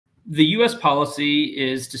The U.S. policy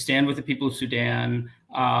is to stand with the people of Sudan,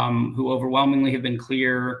 who overwhelmingly have been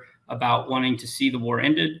clear about wanting to see the war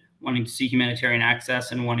ended, wanting to see humanitarian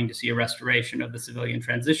access, and wanting to see a restoration of the civilian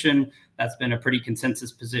transition. That's been a pretty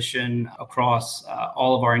consensus position across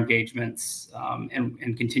all of our engagements,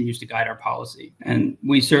 and continues to guide our policy. And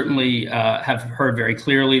we certainly have heard very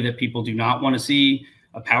clearly that people do not want to see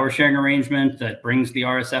a power sharing arrangement that brings the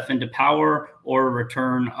RSF into power or a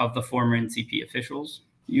return of the former NCP officials.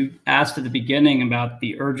 You asked at the beginning about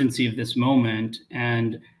the urgency of this moment,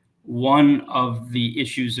 and one of the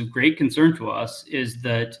issues of great concern to us is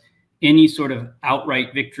that any sort of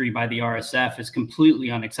outright victory by the RSF is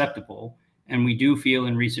completely unacceptable. And we do feel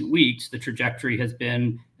in recent weeks the trajectory has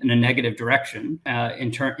been in a negative direction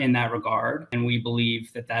in that regard. And we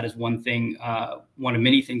believe that that is one of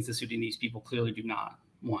many things the Sudanese people clearly do not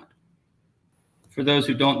want. For those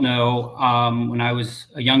who don't know, when I was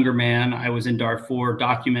a younger man, I was in Darfur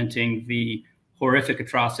documenting the horrific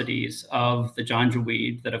atrocities of the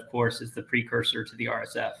Janjaweed that, of course, is the precursor to the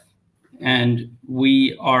RSF. And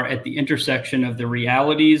we are at the intersection of the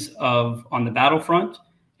realities of on the battlefront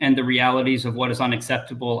and the realities of what is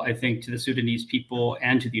unacceptable, I think, to the Sudanese people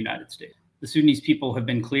and to the United States. The Sudanese people have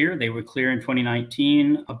been clear. They were clear in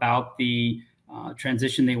 2019 about the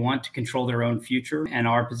transition they want to control their own future. And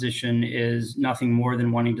our position is nothing more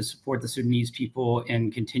than wanting to support the Sudanese people in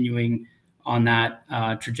continuing on that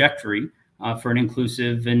trajectory for an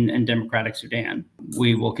inclusive and democratic Sudan.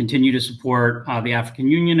 We will continue to support the African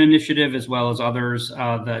Union initiative, as well as others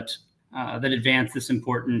that advance this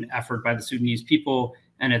important effort by the Sudanese people.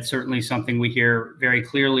 And it's certainly something we hear very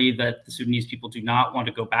clearly, that the Sudanese people do not want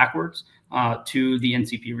to go backwards to the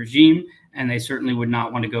NCP regime, and they certainly would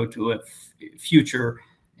not want to go to a future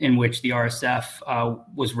in which the RSF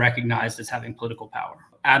was recognized as having political power.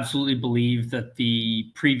 Absolutely believe that the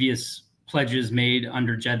previous pledges made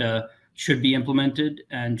under Jeddah should be implemented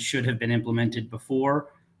and should have been implemented before.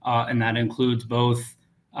 And that includes both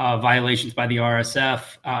violations by the RSF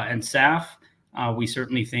and SAF. We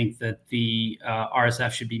certainly think that the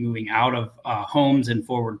RSF should be moving out of homes and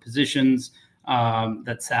forward positions,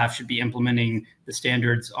 that SAF should be implementing the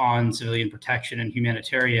standards on civilian protection and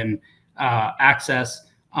humanitarian access.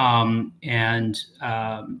 And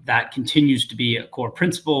that continues to be a core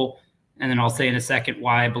principle. And then I'll say in a second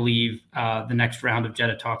why I believe the next round of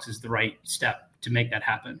Jeddah talks is the right step to make that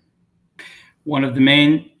happen. One of the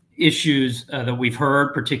main issues that we've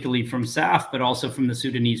heard, particularly from SAF, but also from the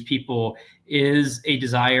Sudanese people, is a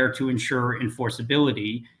desire to ensure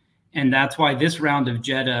enforceability. And that's why this round of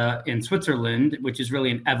Jeddah in Switzerland, which is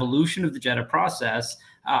really an evolution of the Jeddah process,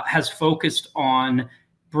 has focused on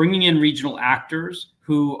bringing in regional actors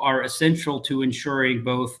who are essential to ensuring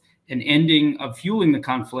both an ending of fueling the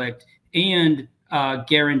conflict and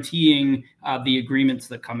guaranteeing the agreements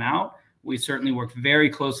that come out. We certainly worked very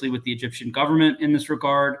closely with the Egyptian government in this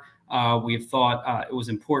regard. We have thought it was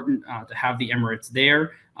important to have the Emirates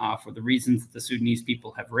there for the reasons that the Sudanese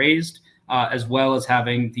people have raised, as well as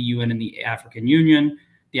having the UN and the African Union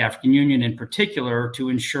in particular, to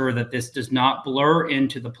ensure that this does not blur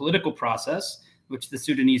into the political process, which the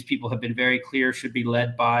Sudanese people have been very clear should be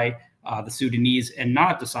led by the Sudanese and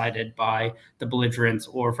not decided by the belligerents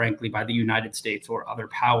or, frankly, by the United States or other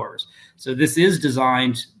powers. So this is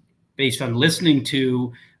designed based on listening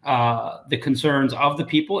to the concerns of the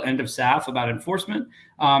people and of SAF about enforcement.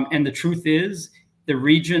 And the truth is, the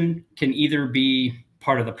region can either be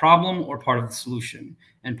part of the problem or part of the solution.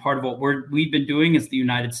 And part of what we've been doing as the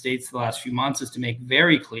United States the last few months is to make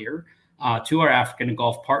very clear to our African and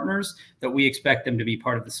Gulf partners that we expect them to be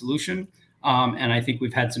part of the solution. And I think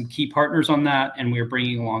we've had some key partners on that, and we're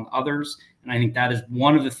bringing along others. And I think that is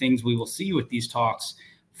one of the things we will see with these talks.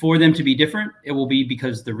 For them to be different, it will be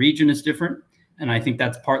because the region is different. And I think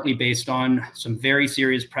that's partly based on some very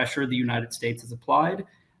serious pressure the United States has applied,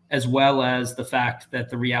 as well as the fact that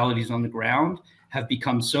the realities on the ground have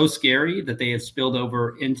become so scary that they have spilled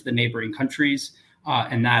over into the neighboring countries.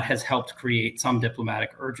 And that has helped create some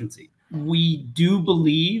diplomatic urgency. We do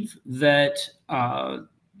believe that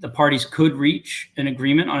the parties could reach an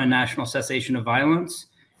agreement on a national cessation of violence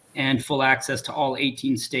and full access to all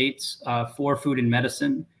 18 states for food and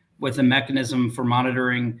medicine, with a mechanism for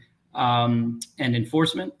monitoring and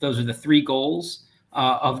enforcement. Those are the three goals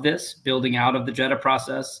of this, building out of the Jeddah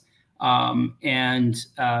process. And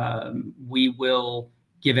we will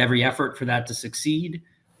give every effort for that to succeed.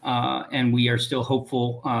 And we are still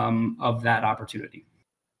hopeful of that opportunity.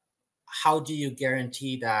 How do you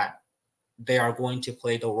guarantee that they are going to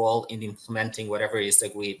play the role in implementing whatever is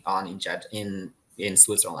agreed on in Jeddah, in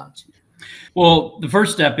Switzerland? Well, the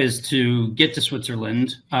first step is to get to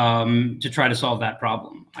Switzerland to try to solve that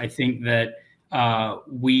problem. I think that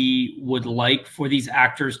we would like for these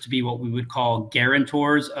actors to be what we would call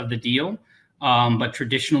guarantors of the deal. But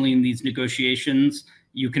traditionally in these negotiations,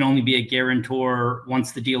 you can only be a guarantor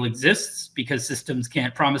once the deal exists, because systems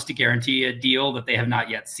can't promise to guarantee a deal that they have not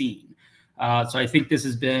yet seen. So I think this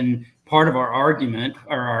has been part of our argument,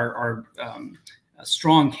 or our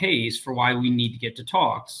strong case for why we need to get to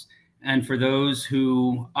talks. And for those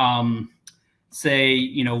who say,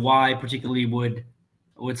 you know, why particularly would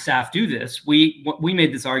SAF do this? We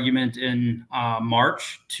made this argument in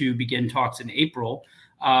March to begin talks in April.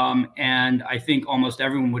 And I think almost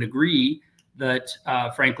everyone would agree that,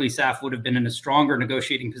 frankly, SAF would have been in a stronger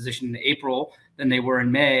negotiating position in April than they were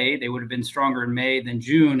in May. They would have been stronger in May than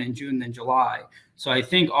June, and June than July. So I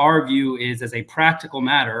think our view is, as a practical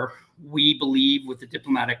matter, we believe with the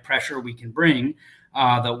diplomatic pressure we can bring,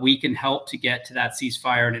 that we can help to get to that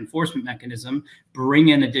ceasefire and enforcement mechanism, bring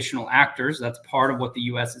in additional actors. That's part of what the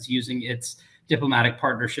U.S. is using its diplomatic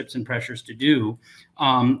partnerships and pressures to do.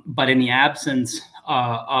 But in the absence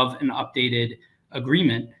of an updated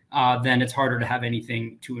agreement, then it's harder to have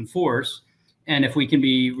anything to enforce. And if we can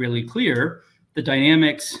be really clear, the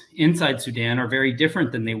dynamics inside Sudan are very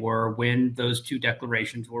different than they were when those two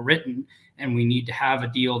declarations were written. And we need to have a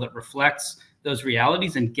deal that reflects those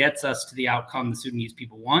realities and gets us to the outcome the Sudanese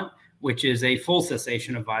people want, which is a full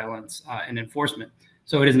cessation of violence and enforcement.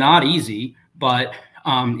 So it is not easy, but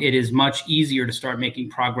it is much easier to start making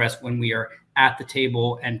progress when we are at the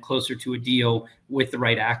table and closer to a deal with the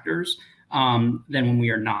right actors than when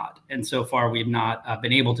we are not. And so far, we have not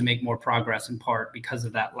been able to make more progress, in part because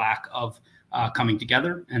of that lack of coming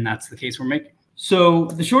together. And that's the case we're making. So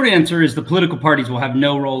the short answer is the political parties will have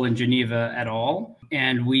no role in Geneva at all.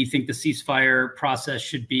 And we think the ceasefire process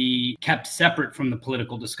should be kept separate from the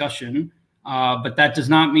political discussion. But that does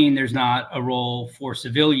not mean there's not a role for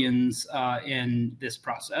civilians in this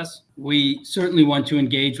process. We certainly want to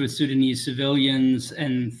engage with Sudanese civilians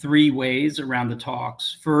in three ways around the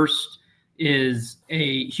talks. First is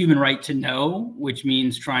a human right to know, which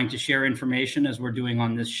means trying to share information, as we're doing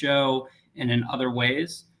on this show and in other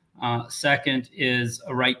ways. Second is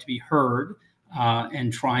a right to be heard,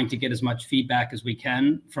 and trying to get as much feedback as we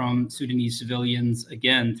can from Sudanese civilians,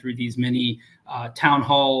 again, through these many town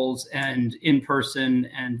halls and in-person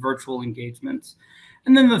and virtual engagements.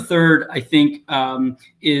 And then the third, I think,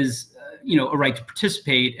 is a right to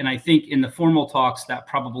participate. And I think in the formal talks, that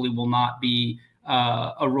probably will not be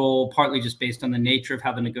a role, partly just based on the nature of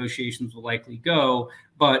how the negotiations will likely go.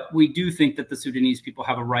 But we do think that the Sudanese people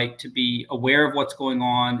have a right to be aware of what's going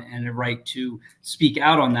on and a right to speak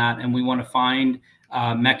out on that. And we want to find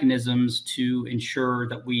mechanisms to ensure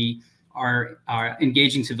that we are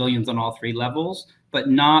engaging civilians on all three levels, but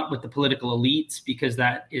not with the political elites, because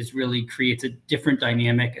that really creates a different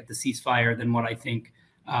dynamic at the ceasefire than what I think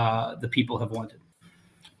the people have wanted.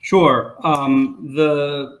 Sure.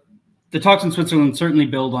 The talks in Switzerland certainly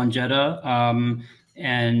build on Jeddah,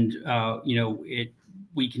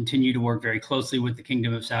 we continue to work very closely with the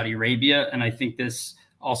Kingdom of Saudi Arabia, and I think this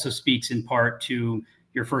also speaks in part to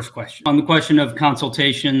your first question. On the question of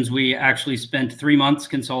consultations, we actually spent 3 months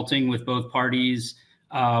consulting with both parties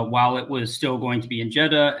while it was still going to be in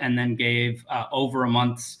Jeddah, and then gave over a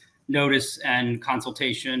month's notice and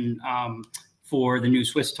consultation for the new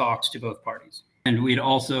Swiss talks to both parties. And we'd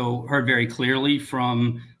also heard very clearly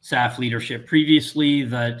from SAF leadership previously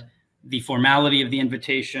that the formality of the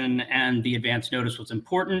invitation and the advance notice was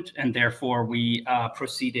important, and therefore we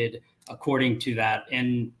proceeded according to that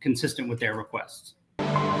and consistent with their requests.